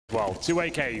Well, 2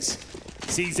 AKs.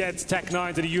 CZ's Tech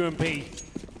 9 to the UMP.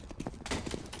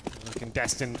 Looking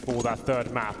destined for that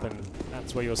third map, and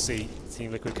that's where you'll see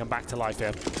Team Liquid come back to life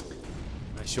here.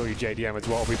 I assure you JDM as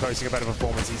well will be posting a better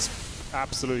performance. He's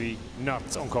absolutely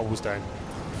nuts on Cobblestone.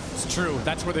 It's true.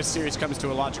 That's where this series comes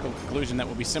to a logical conclusion that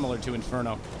will be similar to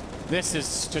Inferno. This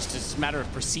is just a matter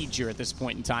of procedure at this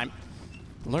point in time.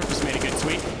 Lurpus made a good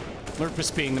tweet.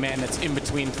 Lurpus being the man that's in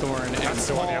between Thorn and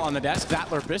Paul on the desk. That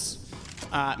Lurpus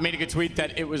made a good tweet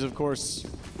that it was, of course,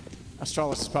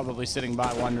 Astralis is probably sitting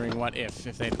by wondering what if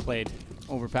they'd played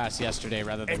Overpass yesterday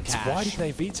rather than Cash. Why did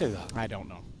they veto that? I don't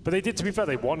know. But they did, to be fair,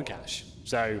 they won Cash.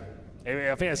 So I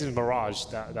think that's in Mirage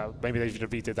that maybe they should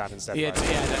have vetoed that instead. Yeah, right?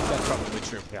 that's probably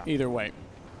true. Yeah. Either way,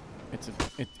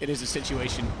 it is a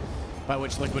situation by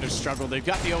which Liquid have struggled. They've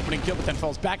got the opening kill, but then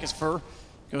falls back as Fur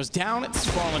goes down. It's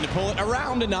fallen to pull it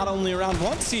around, and not only around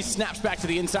once, he snaps back to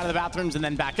the inside of the bathrooms and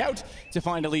then back out to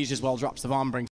find Elige as well, drops the bomb, brings